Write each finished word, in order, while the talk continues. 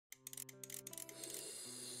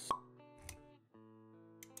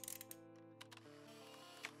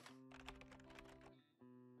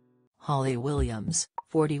Holly Williams,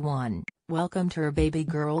 41, welcomed her baby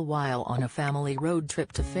girl while on a family road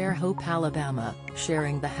trip to Fairhope, Alabama,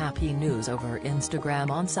 sharing the happy news over Instagram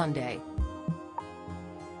on Sunday.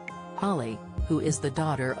 Holly, who is the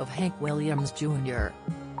daughter of Hank Williams Jr.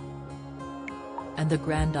 and the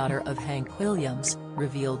granddaughter of Hank Williams,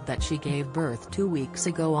 revealed that she gave birth 2 weeks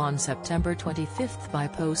ago on September 25 by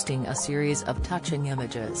posting a series of touching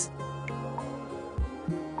images.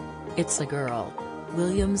 "It's a girl,"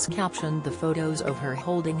 Williams captioned the photos of her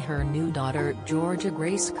holding her new daughter Georgia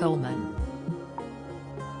Grace Coleman.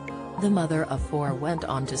 The mother of 4 went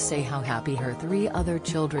on to say how happy her 3 other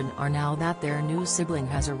children are now that their new sibling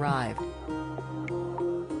has arrived.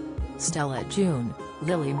 "Stella June,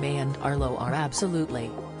 Lily Mae and Arlo are absolutely,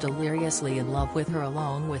 deliriously in love with her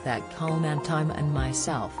along with that Coleman time and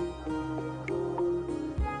myself."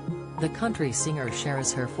 The country singer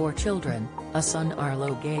shares her 4 children, a son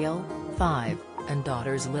Arlo Gale, 5, and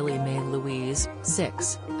daughters Lily Mae Louise,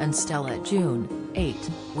 6, and Stella June, 8,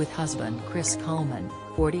 with husband Chris Coleman,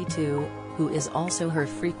 42, who is also her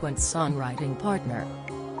frequent songwriting partner.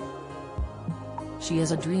 "She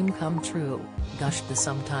is a dream come true," gushed the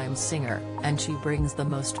sometime singer, "and she brings the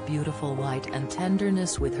most beautiful light and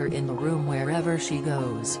tenderness with her in the room wherever she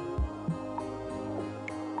goes.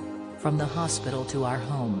 From the hospital to our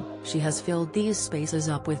home, she has filled these spaces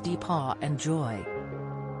up with deep awe and joy.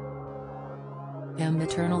 Am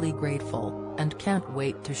eternally grateful, and can't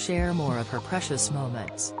wait to share more of her precious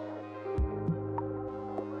moments."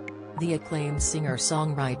 The acclaimed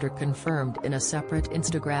singer-songwriter confirmed in a separate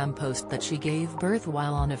Instagram post that she gave birth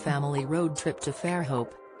while on a family road trip to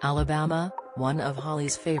Fairhope, Alabama, one of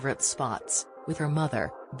Holly's favorite spots, with her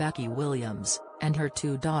mother, Becky Williams, and her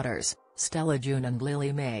 2 daughters, Stella June and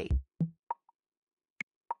Lily Mae.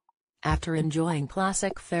 After enjoying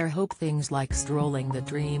classic Fairhope things like strolling the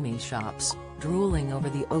dreamy shops, drooling over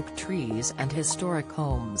the oak trees and historic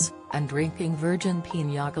homes, and drinking virgin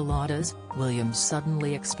piña coladas, Williams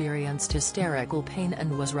suddenly experienced hysterical pain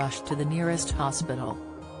and was rushed to the nearest hospital.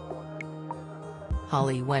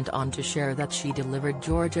 Holly went on to share that she delivered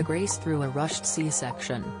Georgia Grace through a rushed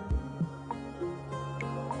C-section.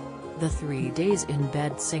 The 3 days in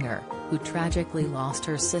bed singer, who tragically lost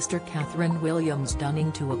her sister Catherine Williams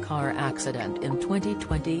Dunning to a car accident in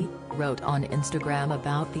 2020, wrote on Instagram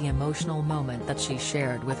about the emotional moment that she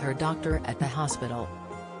shared with her doctor at the hospital.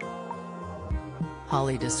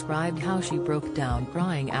 Holly described how she broke down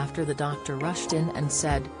crying after the doctor rushed in and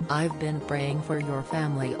said, "I've been praying for your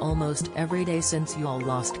family almost every day since you all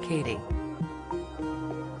lost Katie."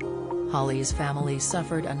 Holly's family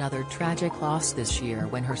suffered another tragic loss this year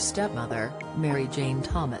when her stepmother, Mary Jane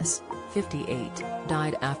Thomas, 58,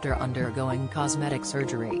 died after undergoing cosmetic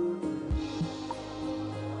surgery.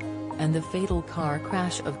 And the fatal car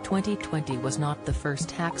crash of 2020 was not the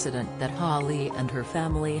first accident that Holly and her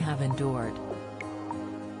family have endured.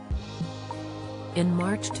 In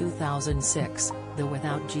March 2006, the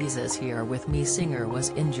Without Jesus Here With Me singer was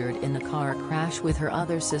injured in a car crash with her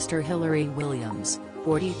other sister Hillary Williams,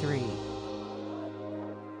 43.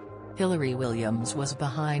 Hillary Williams was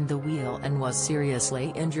behind the wheel and was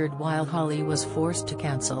seriously injured while Holly was forced to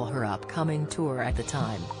cancel her upcoming tour at the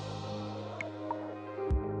time.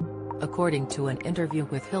 According to an interview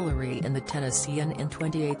with Hillary in the Tennessean in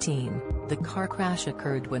 2018, the car crash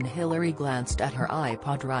occurred when Hillary glanced at her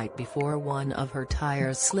iPod right before one of her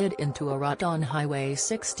tires slid into a rut on Highway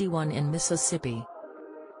 61 in Mississippi.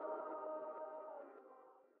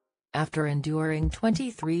 After enduring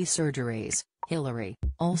 23 surgeries, Hillary,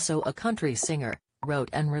 also a country singer, wrote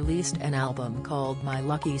and released an album called My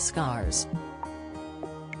Lucky Scars.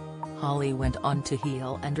 Holly went on to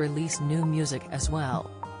heal and release new music as well.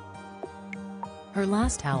 Her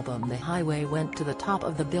last album The Highway went to the top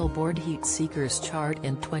of the Billboard Heat Seekers chart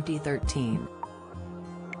in 2013.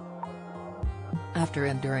 After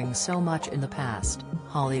enduring so much in the past,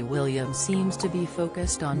 Holly Williams seems to be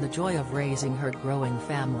focused on the joy of raising her growing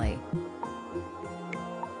family.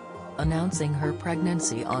 Announcing her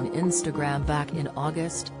pregnancy on Instagram back in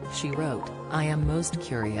August, she wrote, "I am most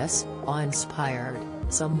curious, awe-inspired,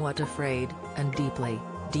 somewhat afraid, and deeply,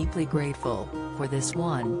 deeply grateful for this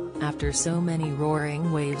one, after so many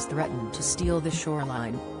roaring waves threatened to steal the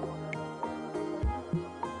shoreline."